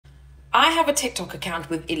I have a TikTok account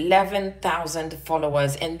with 11,000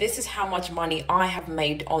 followers, and this is how much money I have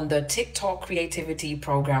made on the TikTok creativity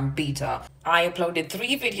program beta. I uploaded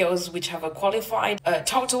 3 videos which have a qualified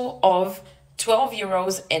total of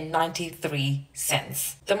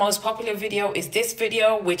 €12.93. The most popular video is this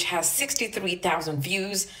video, which has 63,000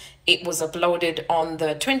 views. It was uploaded on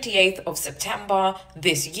the 28th of September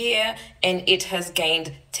this year, and it has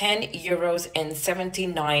gained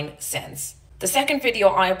 €10.79. The second video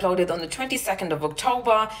I uploaded on the 22nd of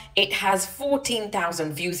October, it has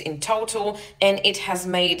 14,000 views in total, and it has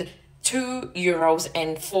made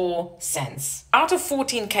 €2.04. Out of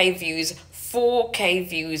 14K views, 4K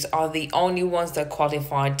views are the only ones that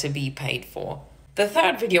qualified to be paid for. The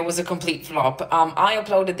third video was a complete flop. I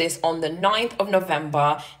uploaded this on the 9th of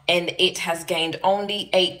November, and it has gained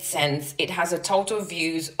only 8 cents. It has a total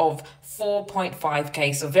views of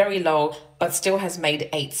 4.5K, so very low, but still has made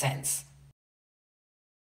 8 cents.